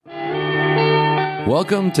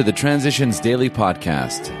Welcome to the Transitions Daily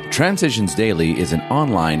podcast. Transitions Daily is an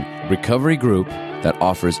online recovery group that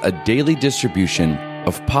offers a daily distribution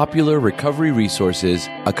of popular recovery resources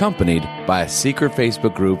accompanied by a secret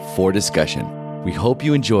Facebook group for discussion. We hope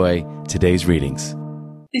you enjoy today's readings.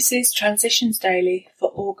 This is Transitions Daily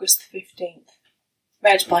for August 15th,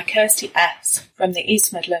 read by Kirsty S. from the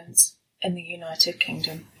East Midlands in the United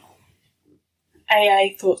Kingdom. AA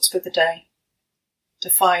Thoughts for the Day.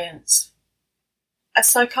 Defiance. As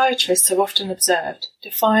psychiatrists have often observed,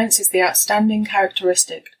 defiance is the outstanding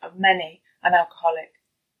characteristic of many an alcoholic.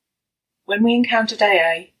 When we encountered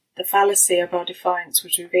AA, the fallacy of our defiance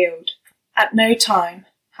was revealed. At no time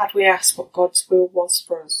had we asked what God's will was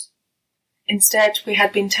for us. Instead, we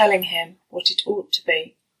had been telling him what it ought to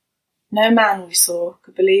be. No man we saw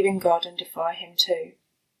could believe in God and defy him too.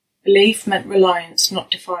 Belief meant reliance, not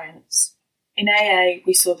defiance. In AA,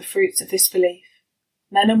 we saw the fruits of this belief.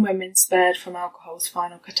 Men and women spared from alcohol's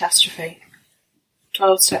final catastrophe.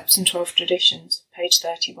 12 Steps and 12 Traditions, page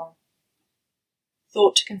 31.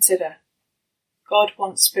 Thought to consider. God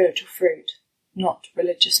wants spiritual fruit, not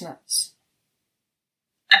religious nuts.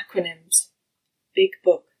 Acronyms. Big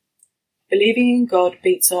Book. Believing in God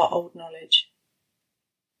beats our old knowledge.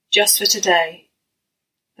 Just for today.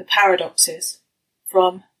 The Paradoxes.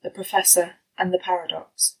 From The Professor and the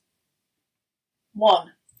Paradox.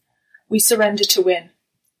 1. We surrender to win.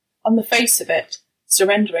 On the face of it,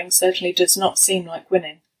 surrendering certainly does not seem like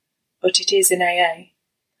winning, but it is in AA.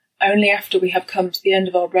 Only after we have come to the end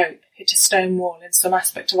of our rope, hit a stone wall in some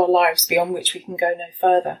aspect of our lives beyond which we can go no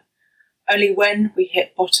further. Only when we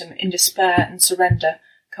hit bottom in despair and surrender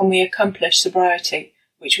can we accomplish sobriety,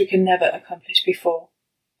 which we can never accomplish before.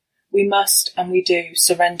 We must, and we do,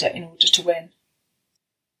 surrender in order to win.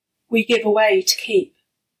 We give away to keep.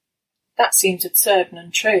 That seems absurd and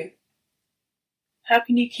untrue. How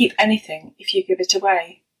can you keep anything if you give it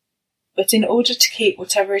away? But in order to keep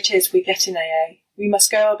whatever it is we get in AA, we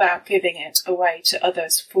must go about giving it away to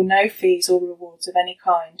others for no fees or rewards of any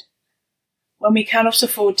kind. When we cannot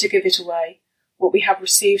afford to give it away, what we have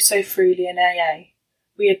received so freely in AA,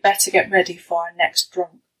 we had better get ready for our next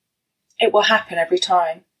drunk. It will happen every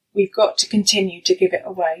time. We've got to continue to give it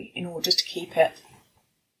away in order to keep it.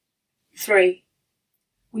 3.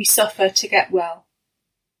 We suffer to get well.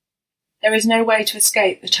 There is no way to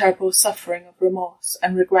escape the terrible suffering of remorse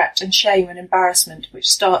and regret and shame and embarrassment which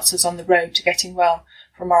starts us on the road to getting well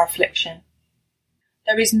from our affliction.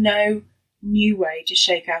 There is no new way to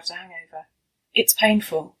shake out a hangover. It's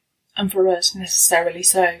painful, and for us necessarily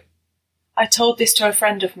so. I told this to a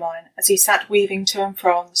friend of mine as he sat weaving to and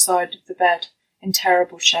fro on the side of the bed, in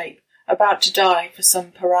terrible shape, about to die for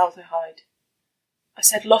some paraldehyde. I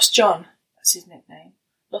said, "Lost John," that's his nickname,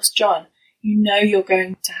 "Lost John, you know you're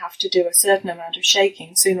going to have to do a certain amount of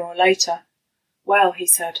shaking sooner or later." "Well," he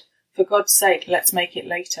said, "for God's sake, let's make it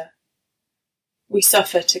later." We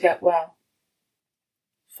suffer to get well.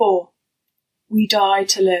 4. We die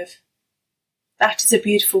to live. That is a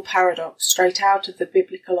beautiful paradox straight out of the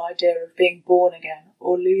biblical idea of being born again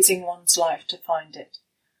or losing one's life to find it.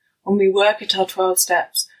 When we work at our 12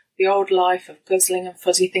 steps, the old life of guzzling and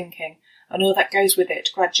fuzzy thinking and all that goes with it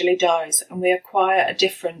gradually dies, and we acquire a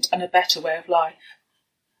different and a better way of life.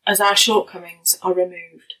 As our shortcomings are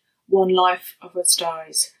removed, one life of us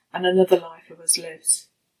dies, and another life of us lives.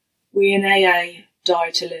 We in AA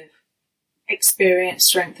die to live. Experience,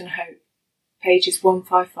 strength and hope. Pages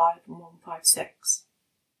 155 and 156.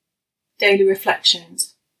 Daily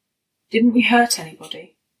Reflections. Didn't we hurt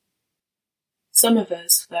anybody? Some of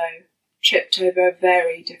us, though, tripped over a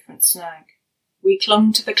very different snag. We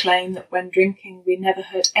clung to the claim that when drinking we never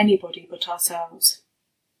hurt anybody but ourselves.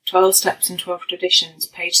 12 Steps and 12 Traditions,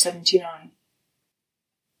 page 79.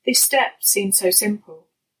 This step seemed so simple.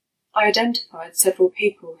 I identified several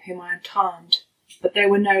people whom I had harmed, but they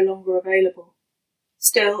were no longer available.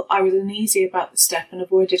 Still, I was uneasy about the step and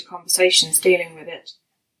avoided conversations dealing with it.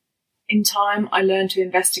 In time, I learned to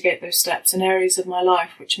investigate those steps in areas of my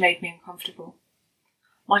life which made me uncomfortable.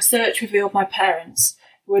 My search revealed my parents,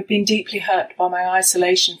 who had been deeply hurt by my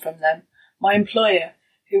isolation from them, my employer,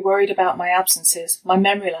 who worried about my absences, my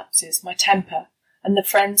memory lapses, my temper, and the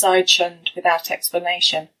friends I had shunned without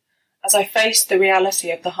explanation. As I faced the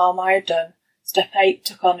reality of the harm I had done, step 8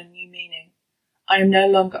 took on a new meaning. I am no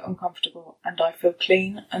longer uncomfortable, and I feel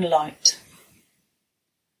clean and light.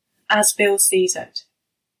 As Bill sees it.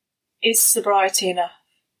 Is sobriety enough?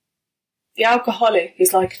 The alcoholic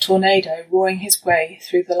is like a tornado roaring his way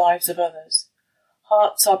through the lives of others.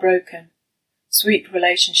 Hearts are broken. Sweet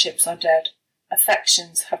relationships are dead.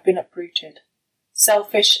 Affections have been uprooted.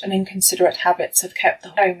 Selfish and inconsiderate habits have kept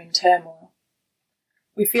the home in turmoil.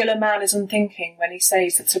 We feel a man is unthinking when he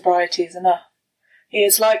says that sobriety is enough. He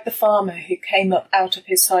is like the farmer who came up out of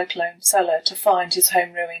his cyclone cellar to find his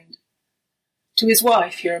home ruined. To his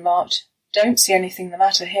wife he remarked, "Don't see anything the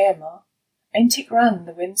matter here, Ma. Ain't it grand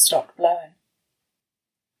the wind stopped blowing?"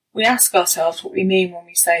 We ask ourselves what we mean when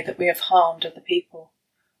we say that we have harmed other people.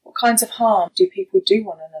 What kinds of harm do people do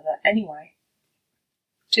one another anyway?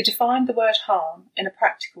 To define the word harm in a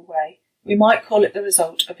practical way, we might call it the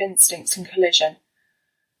result of instincts in collision,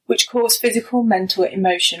 which cause physical, mental,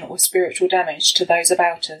 emotional or spiritual damage to those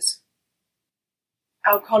about us.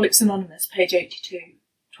 Alcoholics Anonymous, page 82,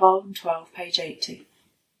 12 and 12, page 80.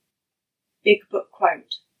 Big Book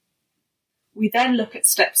Quote. We then look at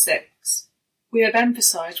step 6. We have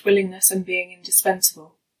emphasised willingness and being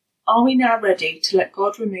indispensable. Are we now ready to let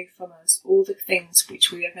God remove from us all the things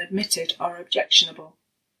which we have admitted are objectionable?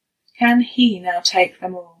 Can He now take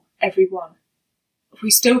them all, every one? If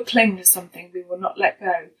we still cling to something we will not let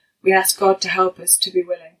go, we ask God to help us to be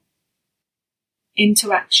willing.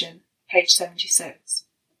 Into Action, page 76.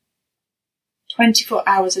 24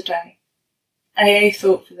 hours a day. AA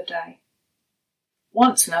thought for the day.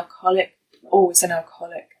 Once an alcoholic, always an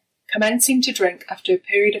alcoholic. Commencing to drink after a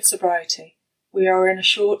period of sobriety, we are in a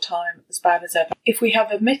short time as bad as ever. If we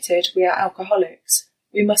have admitted we are alcoholics,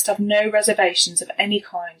 we must have no reservations of any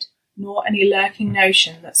kind, nor any lurking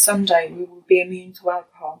notion that someday we will be immune to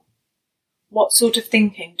alcohol. What sort of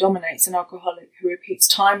thinking dominates an alcoholic who repeats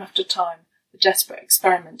time after time the desperate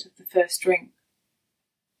experiment of the first drink?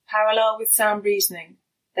 Parallel with sound reasoning,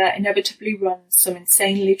 there inevitably runs some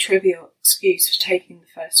insanely trivial excuse for taking the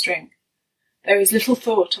first drink. There is little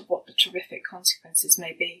thought of what the terrific consequences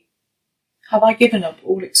may be. Have I given up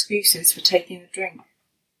all excuses for taking a drink?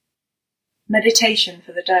 Meditation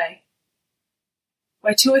for the day.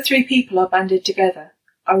 Where 2 or 3 people are banded together,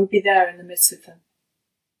 I will be there in the midst of them.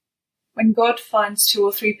 When God finds 2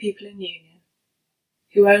 or 3 people in union,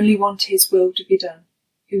 who only want His will to be done,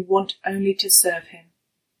 who want only to serve Him,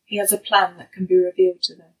 He has a plan that can be revealed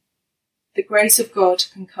to them. The grace of God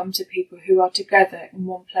can come to people who are together in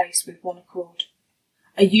one place with one accord.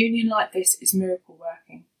 A union like this is miracle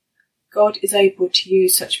working. God is able to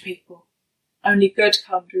use such people. Only good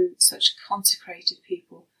comes through such consecrated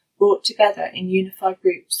people, brought together in unified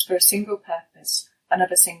groups for a single purpose and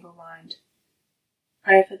of a single mind.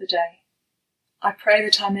 Prayer for the day. I pray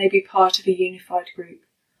that I may be part of a unified group.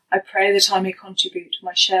 I pray that I may contribute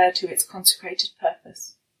my share to its consecrated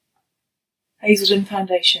purpose. Hazelden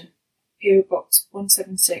Foundation, P.O. Box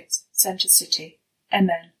 176, Centre City,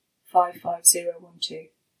 MN 55012.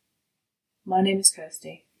 My name is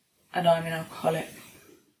Kirsty, and I'm an alcoholic.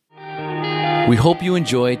 We hope you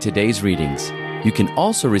enjoyed today's readings. You can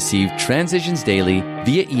also receive Transitions Daily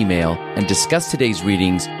via email and discuss today's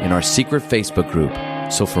readings in our secret Facebook group.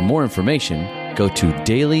 So for more information, go to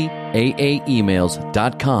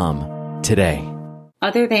dailyaaemails.com today.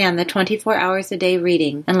 Other than the 24 hours a day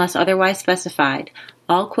reading, unless otherwise specified,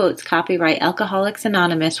 all quotes copyright Alcoholics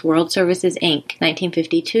Anonymous World Services, Inc.,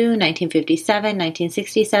 1952, 1957,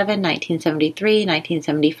 1967, 1973,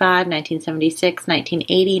 1975, 1976,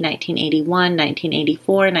 1980, 1981,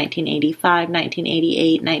 1984, 1985,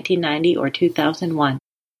 1988, 1990, or 2001.